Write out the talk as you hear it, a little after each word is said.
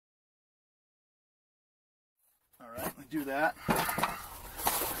Alright, we do that.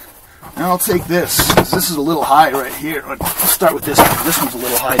 Now I'll take this, because this is a little high right here. I'll start with this one. This one's a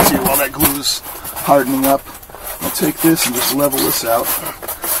little high too, while that glue's hardening up. I'll take this and just level this out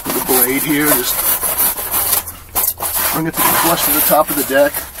with a blade here. Just bring it to flush to the top of the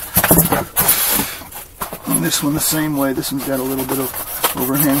deck. And this one the same way. This one's got a little bit of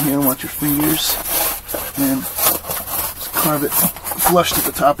overhang here. Watch your fingers. And just carve it flush to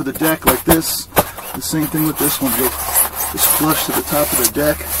the top of the deck like this. The same thing with this one. Just flush to the top of the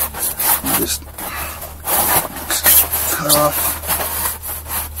deck. And just cut off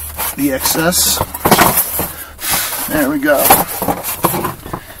the excess. There we go.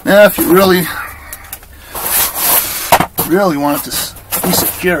 Now if you really want it to be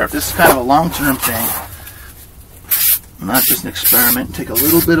secure, if this is kind of a long-term thing, not just an experiment, take a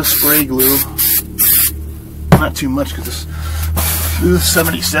little bit of spray glue, not too much, because this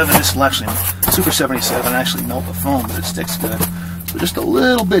 77, this will actually, Super 77 actually melt the foam, but it sticks good. So just a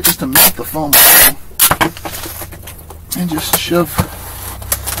little bit, just to melt the foam, and just shove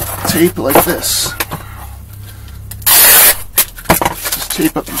tape like this. Just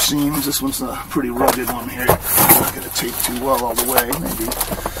tape up your seams. This one's a pretty rugged one here. I'm not going to tape too well all the way, maybe.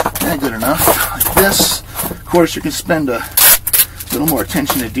 Yeah, good enough. Like this. Of course, you can spend a little more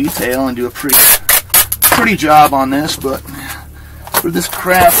attention to detail and do a pretty job on this, but for this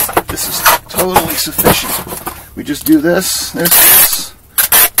craft, this is totally sufficient. We just do this. This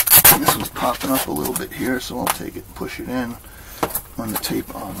one's popping up a little bit here, so I'll take it and push it in. Run the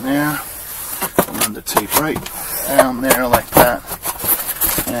tape on there. Run the tape right down there like that.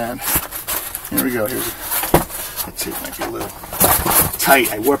 And here we go. The tape might be a little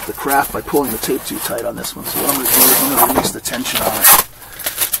tight. I warped the craft by pulling the tape too tight on this one. So what I'm going to do is I'm going to release the tension on it.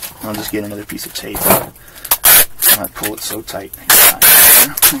 I'll just get another piece of tape. I pull it so tight.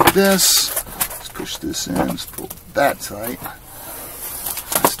 Like this. Let's push this in. Let's pull that tight.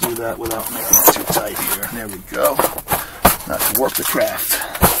 Let's do that without making it too tight here. There we go. Not to warp the craft.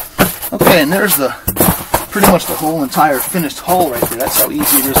 Okay, and there's pretty much the whole entire finished hull right there. That's how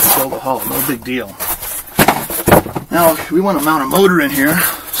easy it is to build a hull. No big deal. Now we want to mount a motor in here,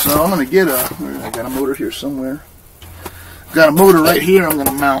 so I'm going to get I got a motor here somewhere. I've got a motor right here I'm going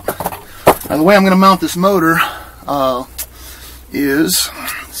to mount. Now the way I'm going to mount this motor is,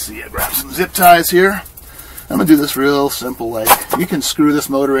 let's see, I grab some zip ties here. I'm going to do this real simple. Like, you can screw this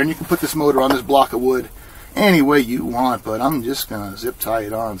motor in, you can put this motor on this block of wood any way you want, but I'm just going to zip tie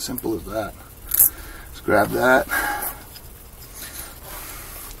it on, simple as that. Let's grab that.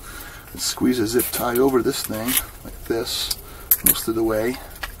 Let's squeeze a zip tie over this thing, like this, most of the way.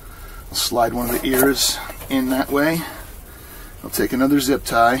 I'll slide one of the ears in that way. I'll take another zip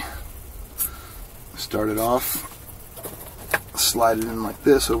tie, start it off, slide it in like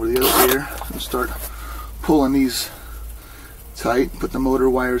this over the other ear, and start pulling these tight. Put the motor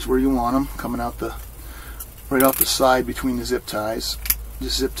wires where you want them, coming out right off the side between the zip ties.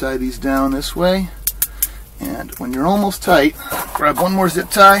 Just zip tie these down this way, and when you're almost tight, grab one more zip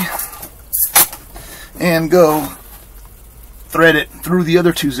tie and go thread it through the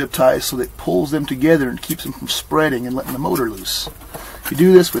other two zip ties so that it pulls them together and keeps them from spreading and letting the motor loose. If you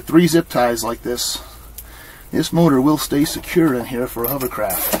do this with 3 zip ties like this, this motor will stay secure in here for a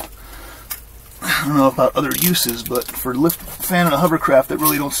hovercraft. I don't know about other uses, but for lift fan and a hovercraft that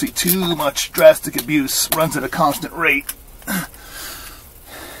really don't see too much drastic abuse, runs at a constant rate,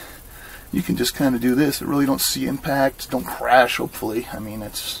 you can just kind of do this. It really don't see impact, don't crash, hopefully. I mean,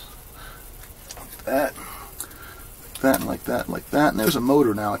 it's like that, and like that, like that, and there's a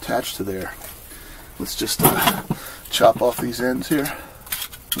motor now attached to there. Let's just chop off these ends here.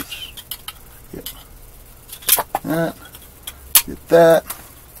 Oops. Get that, get that,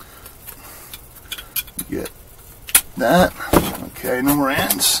 get that. Okay, no more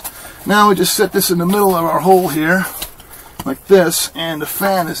ends. Now we just set this in the middle of our hole here, like this, and the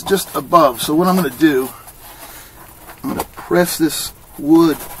fan is just above. So what I'm going to do, I'm going to press this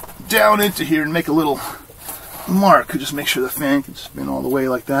wood down into here and make a little mark. Just make sure the fan can spin all the way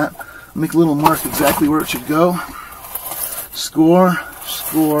like that. Make a little mark exactly where it should go. Score,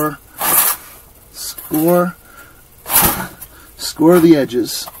 score, score, score the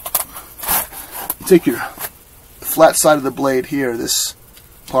edges. Take your flat side of the blade here, this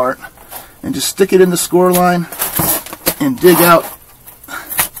part, and just stick it in the score line and dig out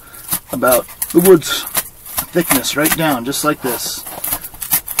about the wood's thickness right down, just like this.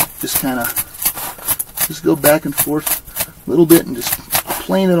 Just kind of just go back and forth a little bit and just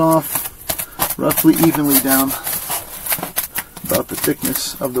plane it off roughly evenly down about the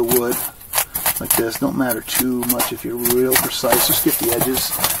thickness of the wood, like this. Don't matter too much if you're real precise, just get the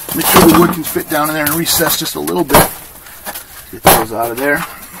edges. Make sure the wood can fit down in there and recess just a little bit. Get those out of there.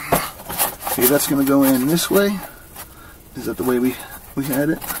 Okay, that's going to go in this way. Is that the way we had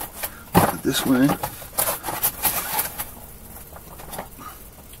it? This way.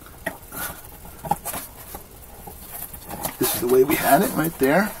 This is the way we had it right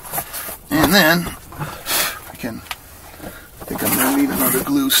there. And then I think I'm going to need another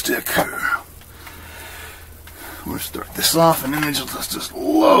glue stick. We'll start this off, and then let's just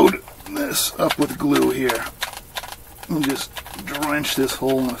load this up with glue here. And just drench this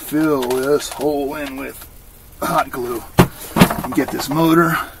hole and fill this hole in with hot glue. And get this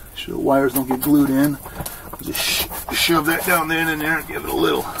motor, so the wires don't get glued in. Just shove that down there and in there and give it a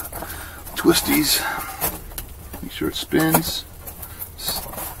little twisties. Make sure it spins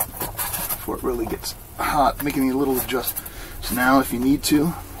before it really gets hot, making a little adjustment. So now if you need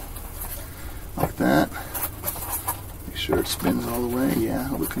to, like that, make sure it spins all the way. Yeah,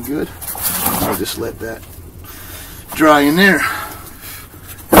 looking good. I'll just let that dry in there.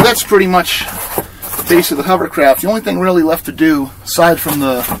 Now that's pretty much the base of the Hovercraft. The only thing really left to do, aside from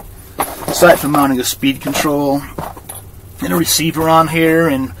mounting a speed control and a receiver on here,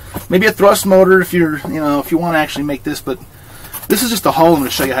 and maybe a thrust motor if you're, if you want to actually make this, but this is just a haul I'm going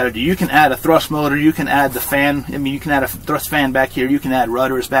to show you how to do. You can add a thrust motor, you can add the fan, you can add a thrust fan back here, you can add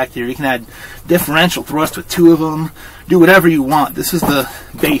rudders back here, you can add differential thrust with 2 of them, do whatever you want. This is the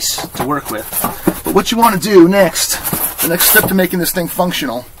base to work with. But what you want to do next, the next step to making this thing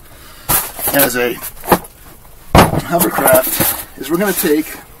functional as a Hovercraft, is we're going to take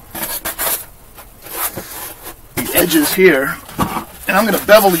the edges here, and I'm going to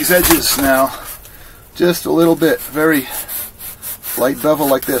bevel these edges now just a little bit, very light bevel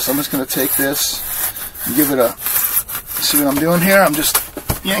like this. I'm just going to take this and give it a, see what I'm doing here? I'm just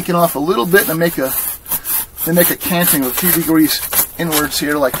yanking off a little bit and make a canting of a few degrees inwards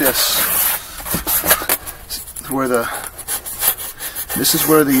here like this. This is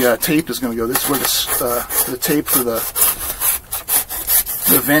where the tape is going to go. This is where the tape for the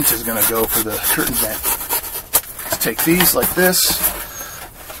vent is going to go, for the curtain vent. Let's take these like this.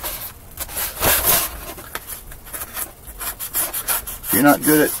 If you're not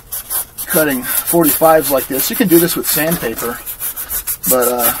good at cutting 45s like this, you can do this with sandpaper, but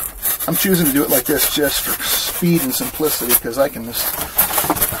I'm choosing to do it like this just for speed and simplicity, because I can just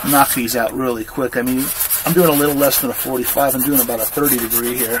knock these out really quick. I mean, I'm doing a little less than a 45. I'm doing about a 30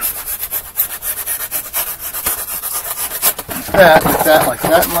 degree here. Like that, like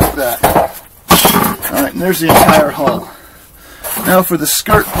that, and like that. Alright, and there's the entire hull. Now for the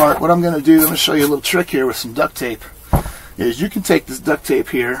skirt part, what I'm going to do, I'm going to show you a little trick here with some duct tape. Is you can take this duct tape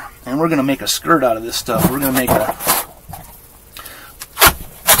here, and we're going to make a skirt out of this stuff. We're going to make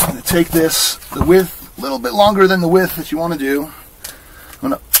take this, the width, a little bit longer than the width that you want to do. I'm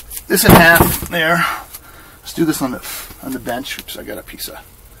going to this in half there. Let's do this on the bench. Oops, I got a piece of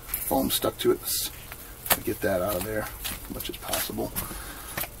foam stuck to it. Let's get that out of there as much as possible.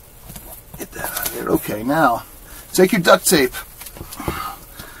 Get that out of there. Okay, now take your duct tape,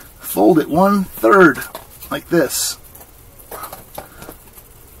 fold it 1/3 like this.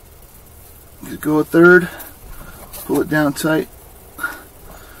 You go 1/3, pull it down tight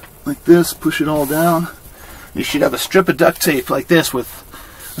like this, push it all down. You should have a strip of duct tape like this with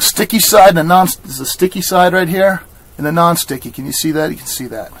a sticky side and there's a sticky side right here and a non-sticky. Can you see that? You can see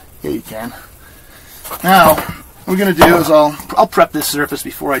that. Yeah, you can. Now, what we're going to do is I'll prep this surface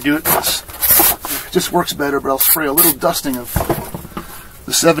before I do it, because it just works better, but I'll spray a little dusting of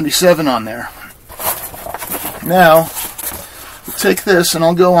the 77 on there. Now, we'll take this and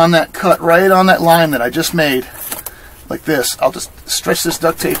I'll go on that cut right on that line that I just made, like this. I'll just stretch this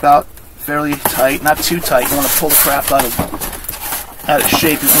duct tape out fairly tight, not too tight. You want to pull the crap out of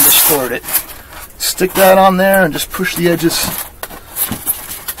shape and distort it. Stick that on there and just push the edges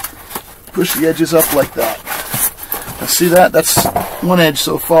up like that. Now see that? That's one edge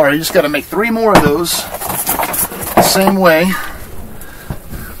so far. You just got to make 3 more of those the same way.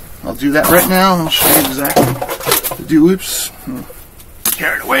 I'll do that right now and I'll show you exactly what to do. Oops.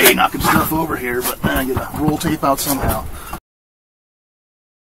 Carried away, knocking stuff over here, but I gotta roll tape out somehow.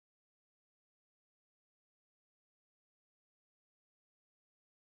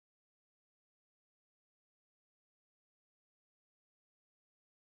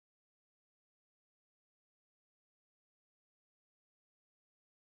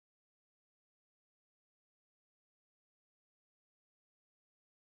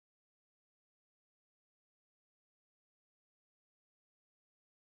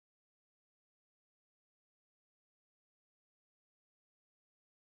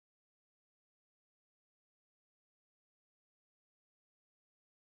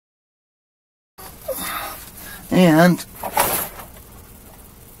 And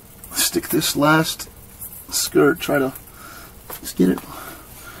stick this last skirt, try to just get it,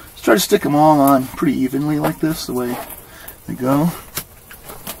 just try to stick them all on pretty evenly like this, the way they go.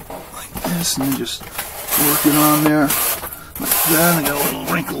 Like this, and then just work it on there. Like that. I got a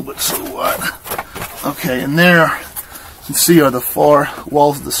little wrinkle, but so what? Okay, and there, you can see are the far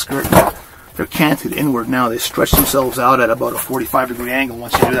walls of the skirt. They're canted inward now. They stretch themselves out at about a 45-degree angle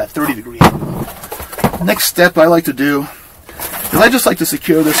once you do that 30-degree angle. Next step I like to do is I just like to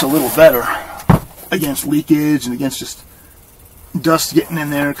secure this a little better against leakage and against just dust getting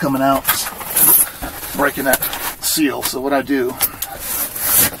in there, coming out, breaking that seal. So what I do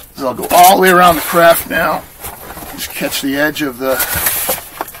is I'll go all the way around the craft now. Just catch the edge of the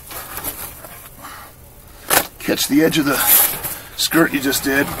skirt you just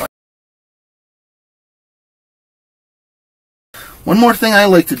did. One more thing I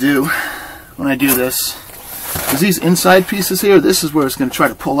like to do when I do this is these inside pieces here, this is where it's going to try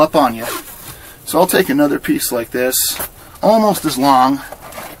to pull up on you. So I'll take another piece like this, almost as long,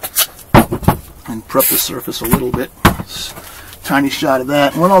 and prep the surface a little bit. Tiny shot of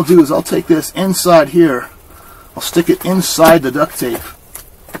that. And what I'll do is I'll take this inside here, I'll stick it inside the duct tape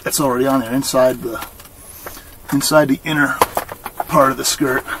that's already on there, inside the inner part of the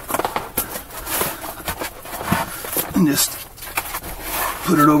skirt, and just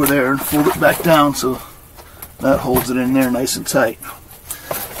put it over there and fold it back down so that holds it in there nice and tight.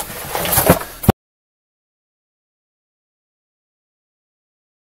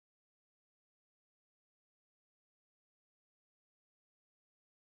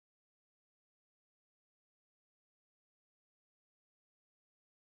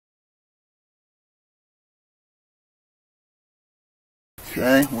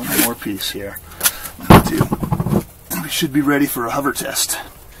 Okay, one more piece here. We should be ready for a hover test.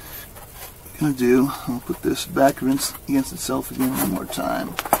 What I'm going to do, I'll put this back against itself again one more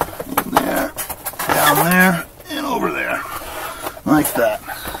time. In there, down there, and over there. Like that.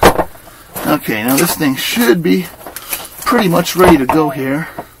 Okay, now this thing should be pretty much ready to go here.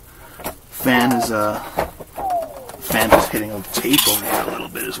 Fan is hitting a tape over here a little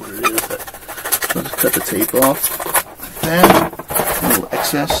bit is what it is. But I'll just cut the tape off. Like that. A little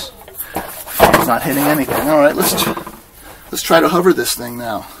excess. Fan's not hitting anything. Alright, let's try to hover this thing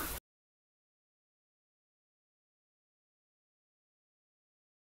now.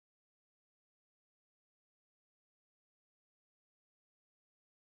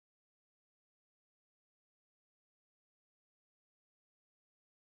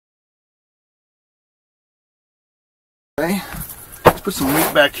 Okay, let's put some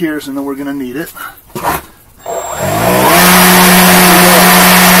weight back here so I know we're going to need it.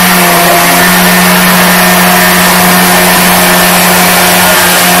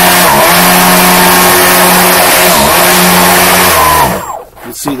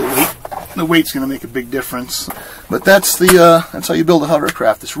 You see the weight's going to make a big difference. But that's how you build a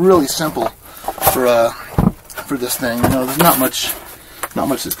hovercraft. It's really simple for this thing. You know, there's not much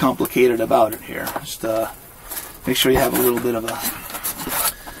that's complicated about it here. Just make sure you have a little bit of that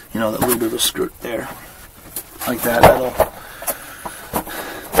little bit of a skirt there, like that.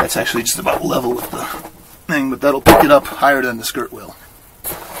 That's actually just about level with the thing, but that'll pick it up higher than the skirt will.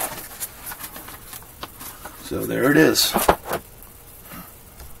 So there it is.